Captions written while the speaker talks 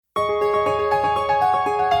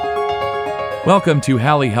Welcome to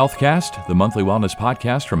Hallie Healthcast, the monthly wellness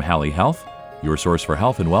podcast from Hallie Health, your source for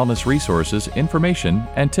health and wellness resources, information,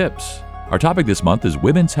 and tips. Our topic this month is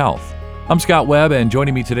women's health. I'm Scott Webb, and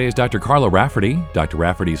joining me today is Dr. Carla Rafferty. Dr.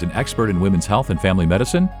 Rafferty is an expert in women's health and family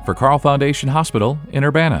medicine for Carle Foundation Hospital in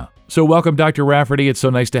Urbana. So welcome, Dr. Rafferty. It's so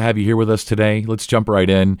nice to have you here with us today. Let's jump right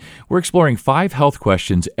in. We're exploring 5 health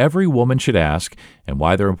questions every woman should ask and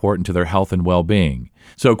why they're important to their health and well-being.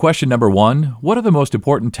 So question number 1, what are the most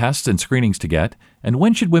important tests and screenings to get, and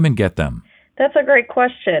when should women get them? That's a great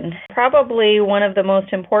question. Probably one of the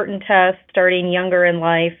most important tests starting younger in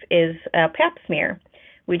life is a Pap smear.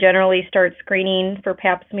 We generally start screening for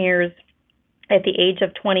Pap smears at the age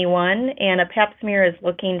of 21, and a Pap smear is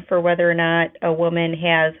looking for whether or not a woman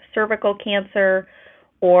has cervical cancer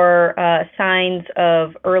or signs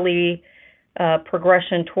of early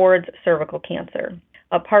progression towards cervical cancer.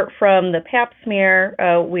 Apart from the Pap smear,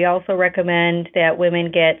 we also recommend that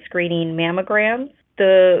women get screening mammograms.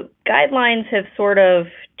 The guidelines have sort of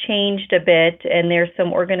changed a bit, and there's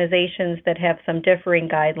some organizations that have some differing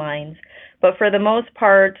guidelines. But for the most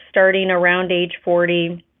part, starting around age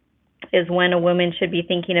 40 is when a woman should be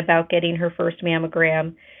thinking about getting her first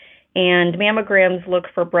mammogram. And mammograms look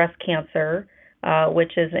for breast cancer,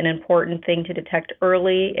 which is an important thing to detect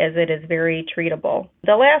early as it is very treatable.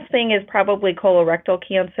 The last thing is probably colorectal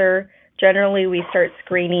cancer. Generally, we start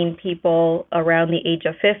screening people around the age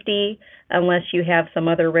of 50, unless you have some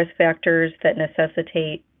other risk factors that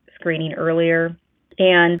necessitate screening earlier.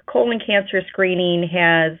 And colon cancer screening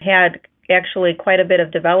has had actually quite a bit of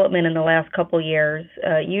development in the last couple years.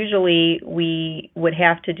 Usually we would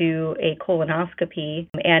have to do a colonoscopy,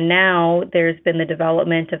 and now there's been the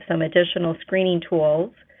development of some additional screening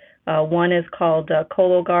tools. One is called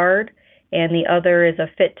Cologuard, and the other is a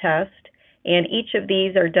FIT test. And each of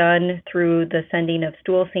these are done through the sending of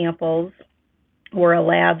stool samples, where a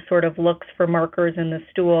lab sort of looks for markers in the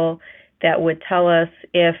stool that would tell us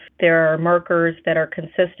if there are markers that are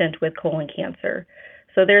consistent with colon cancer.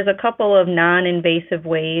 So there's a couple of non-invasive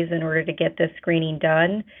ways in order to get this screening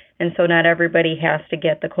done, and so not everybody has to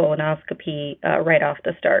get the colonoscopy right off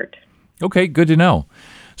the start. Okay, good to know.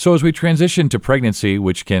 So as we transition to pregnancy,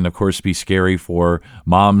 which can, of course, be scary for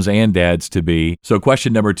moms and dads to be. So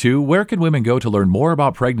question number 2, where can women go to learn more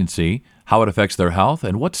about pregnancy, how it affects their health,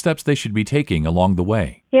 and what steps they should be taking along the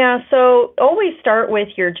way? Yeah, so always start with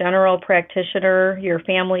your general practitioner, your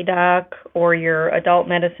family doc, or your adult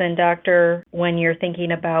medicine doctor when you're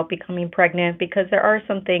thinking about becoming pregnant, because there are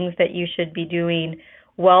some things that you should be doing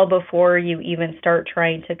well before you even start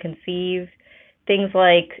trying to conceive. Things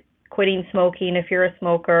like quitting smoking if you're a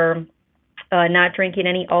smoker, not drinking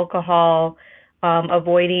any alcohol,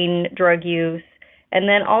 avoiding drug use, and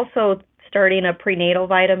then also starting a prenatal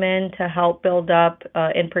vitamin to help build up,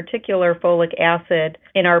 in particular, folic acid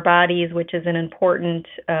in our bodies, which is an important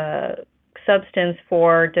substance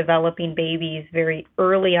for developing babies very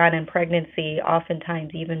early on in pregnancy,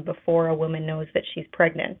 oftentimes even before a woman knows that she's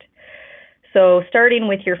pregnant. So starting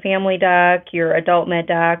with your family doc, your adult med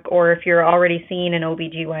doc, or if you're already seeing an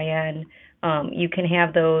OBGYN, you can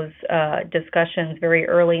have those discussions very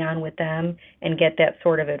early on with them and get that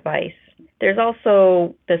sort of advice. There's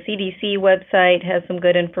also the CDC website has some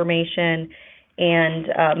good information, and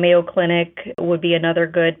Mayo Clinic would be another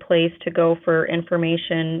good place to go for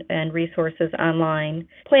information and resources online.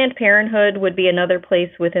 Planned Parenthood would be another place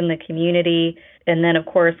within the community, and then of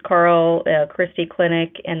course Carle Christie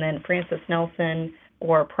Clinic, and then Francis Nelson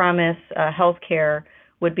or Promise Healthcare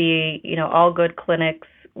would be, all good clinics,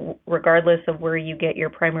 regardless of where you get your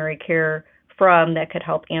primary care from, that could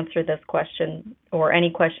help answer this question or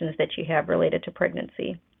any questions that you have related to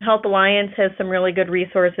pregnancy. Health Alliance has some really good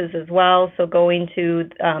resources as well, so going to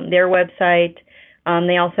their website.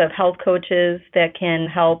 They also have health coaches that can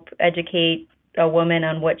help educate a woman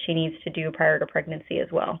on what she needs to do prior to pregnancy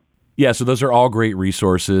as well. Yeah, so those are all great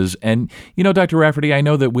resources. And, Dr. Rafferty, I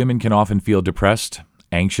know that women can often feel depressed,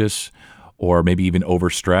 anxious, or maybe even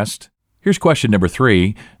overstressed. Here's question number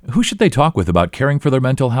 3. Who should they talk with about caring for their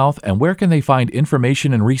mental health, and where can they find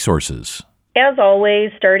information and resources? As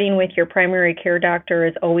always, starting with your primary care doctor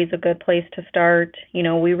is always a good place to start.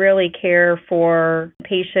 We really care for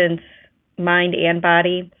patients' mind and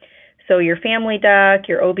body. So your family doc,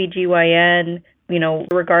 your OBGYN,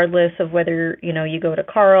 regardless of whether, you go to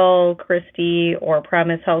Carle, Christie, or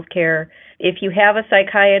Promise Healthcare. If you have a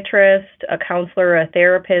psychiatrist, a counselor, a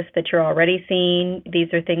therapist that you're already seeing,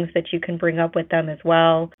 these are things that you can bring up with them as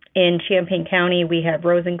well. In Champaign County, we have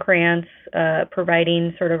Rosencrantz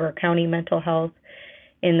providing sort of our county mental health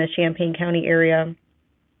in the Champaign County area.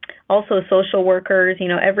 Also social workers,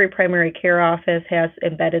 every primary care office has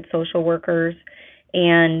embedded social workers,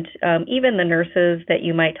 And even the nurses that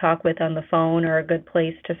you might talk with on the phone are a good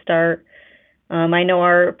place to start. I know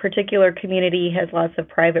our particular community has lots of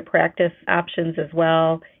private practice options as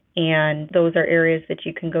well, and those are areas that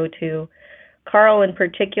you can go to. Carle, in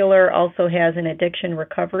particular, also has an addiction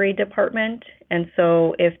recovery department, and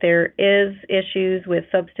so if there is issues with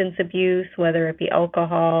substance abuse, whether it be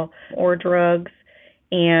alcohol or drugs,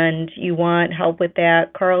 and you want help with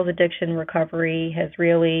that, Carle's Addiction Recovery has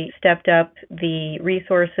really stepped up the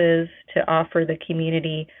resources to offer the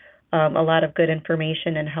community a lot of good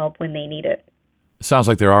information and help when they need it. Sounds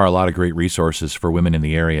like there are a lot of great resources for women in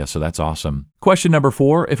the area, so that's awesome. Question number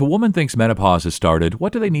 4, if a woman thinks menopause has started,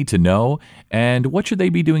 what do they need to know, and what should they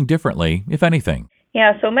be doing differently, if anything?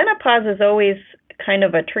 Yeah, so menopause is always kind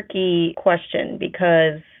of a tricky question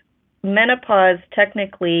because menopause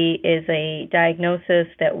technically is a diagnosis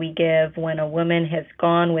that we give when a woman has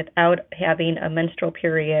gone without having a menstrual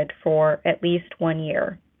period for at least 1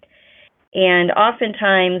 year. And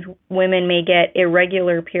oftentimes, women may get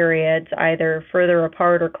irregular periods, either further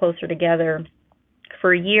apart or closer together,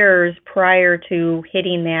 for years prior to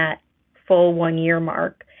hitting that full 1 year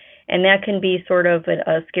mark. And that can be sort of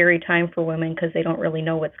a scary time for women because they don't really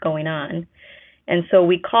know what's going on. And so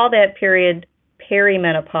we call that period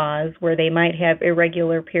perimenopause, where they might have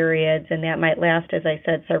irregular periods, and that might last, as I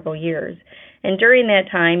said, several years. And during that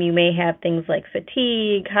time, you may have things like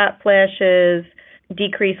fatigue, hot flashes,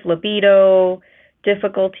 decreased libido,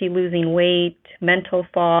 difficulty losing weight, mental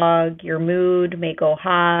fog. Your mood may go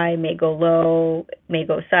high, may go low, may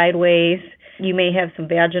go sideways. You may have some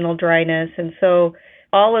vaginal dryness. And so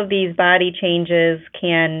all of these body changes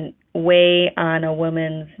can weigh on a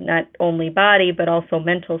woman's not only body, but also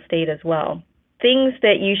mental state as well. Things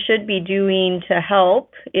that you should be doing to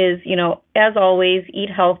help is, as always, eat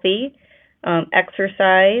healthy,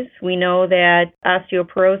 exercise. We know that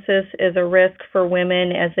osteoporosis is a risk for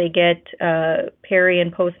women as they get peri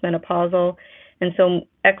and postmenopausal. And so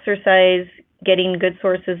exercise, getting good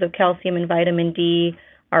sources of calcium and vitamin D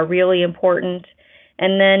are really important.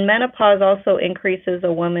 And then menopause also increases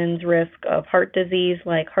a woman's risk of heart disease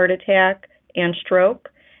like heart attack and stroke.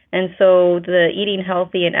 And so the eating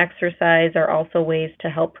healthy and exercise are also ways to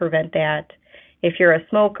help prevent that. If you're a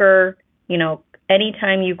smoker, any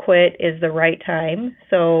time you quit is the right time.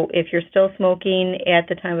 So if you're still smoking at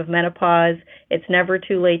the time of menopause, it's never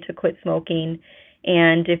too late to quit smoking.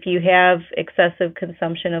 And if you have excessive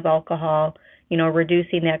consumption of alcohol,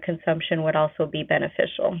 reducing that consumption would also be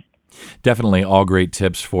beneficial. Definitely all great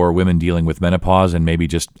tips for women dealing with menopause and maybe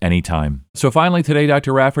just any time. So finally today,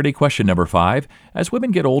 Dr. Rafferty, question number 5. As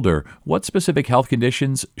women get older, what specific health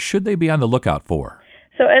conditions should they be on the lookout for?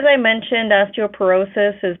 So as I mentioned,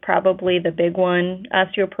 osteoporosis is probably the big one.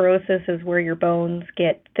 Osteoporosis is where your bones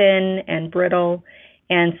get thin and brittle.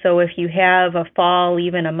 And so if you have a fall,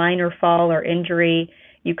 even a minor fall or injury,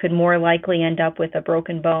 you could more likely end up with a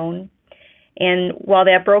broken bone. And while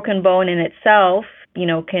that broken bone in itself,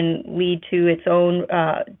 can lead to its own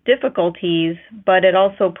difficulties, but it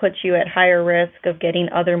also puts you at higher risk of getting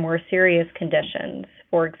other more serious conditions.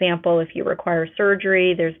 For example, if you require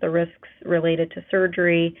surgery, there's the risks related to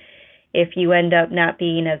surgery. If you end up not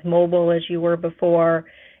being as mobile as you were before,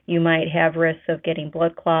 you might have risks of getting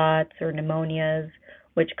blood clots or pneumonias,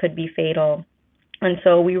 which could be fatal. And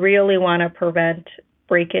so we really want to prevent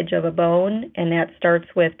breakage of a bone, and that starts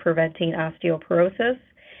with preventing osteoporosis.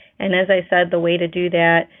 And as I said, the way to do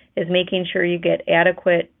that is making sure you get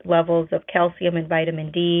adequate levels of calcium and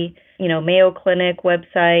vitamin D. Mayo Clinic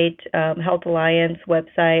website, Health Alliance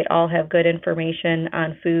website, all have good information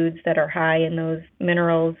on foods that are high in those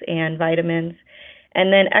minerals and vitamins.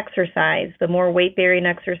 And then exercise. The more weight-bearing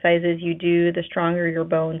exercises you do, the stronger your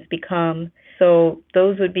bones become. So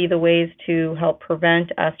those would be the ways to help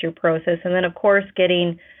prevent osteoporosis. And then, of course,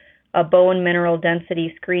 getting a bone mineral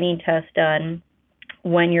density screening test done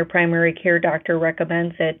when your primary care doctor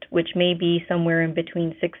recommends it, which may be somewhere in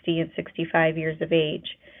between 60 and 65 years of age.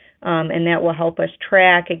 And that will help us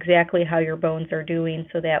track exactly how your bones are doing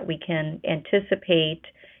so that we can anticipate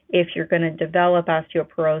if you're going to develop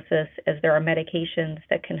osteoporosis, as there are medications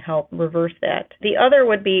that can help reverse that. The other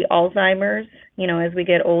would be Alzheimer's. As we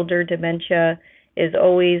get older, dementia is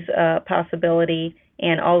always a possibility,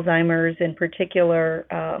 and Alzheimer's in particular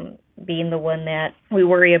being the one that we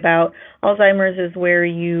worry about. Alzheimer's is where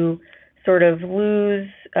you sort of lose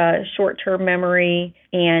short-term memory,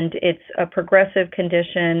 and it's a progressive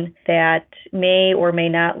condition that may or may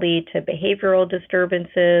not lead to behavioral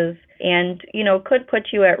disturbances and, could put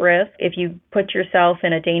you at risk if you put yourself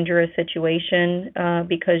in a dangerous situation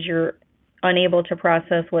because you're unable to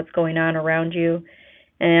process what's going on around you.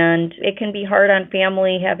 And it can be hard on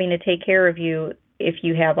family having to take care of you if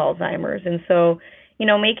you have Alzheimer's. And so,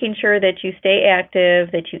 making sure that you stay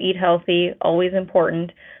active, that you eat healthy, always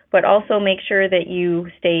important, but also make sure that you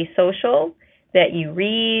stay social, that you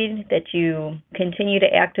read, that you continue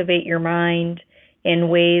to activate your mind in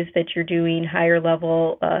ways that you're doing higher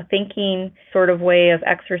level thinking, sort of way of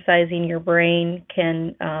exercising your brain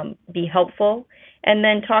can be helpful. And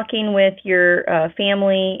then talking with your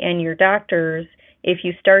family and your doctors if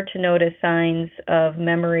you start to notice signs of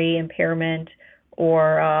memory impairment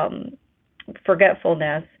or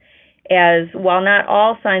forgetfulness, as while not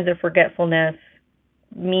all signs of forgetfulness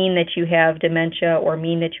mean that you have dementia or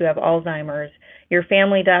mean that you have Alzheimer's, your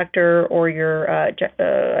family doctor or your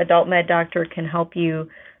adult med doctor can help you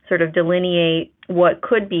sort of delineate what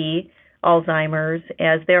could be Alzheimer's,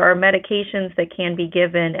 as there are medications that can be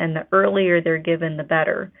given, and the earlier they're given, the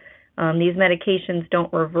better. These medications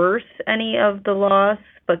don't reverse any of the loss,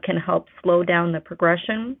 but can help slow down the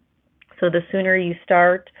progression. So the sooner you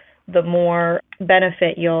start, the more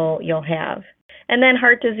benefit you'll have. And then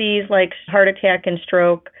heart disease, like heart attack and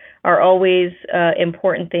stroke, are always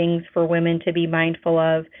important things for women to be mindful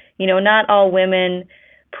of. Not all women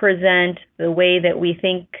present the way that we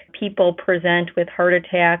think people present with heart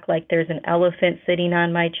attack, like there's an elephant sitting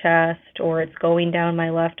on my chest or it's going down my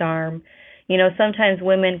left arm. Sometimes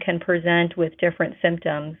women can present with different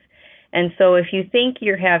symptoms. And so if you think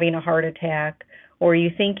you're having a heart attack or you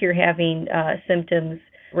think you're having symptoms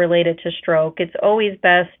related to stroke, it's always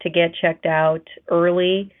best to get checked out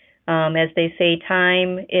early. As they say,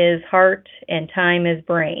 time is heart and time is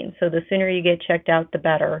brain. So the sooner you get checked out, the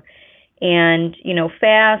better. And,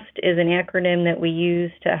 FAST is an acronym that we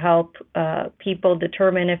use to help people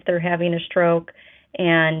determine if they're having a stroke.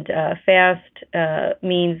 And FAST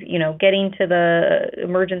means, getting to the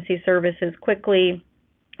emergency services quickly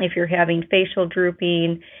if you're having facial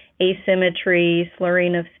drooping, asymmetry,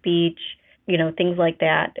 slurring of speech, things like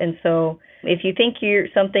that. And so if you think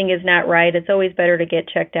something is not right, it's always better to get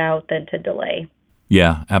checked out than to delay.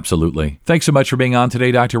 Yeah, absolutely. Thanks so much for being on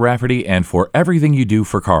today, Dr. Rafferty, and for everything you do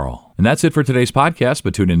for Carl. And that's it for today's podcast,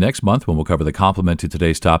 but tune in next month when we'll cover the complement to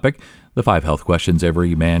today's topic, the 5 health questions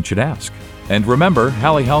every man should ask. And remember,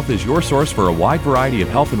 Halley Health is your source for a wide variety of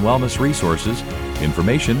health and wellness resources,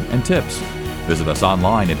 information, and tips. Visit us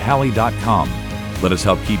online at Halley.com. Let us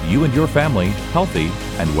help keep you and your family healthy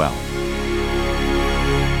and well.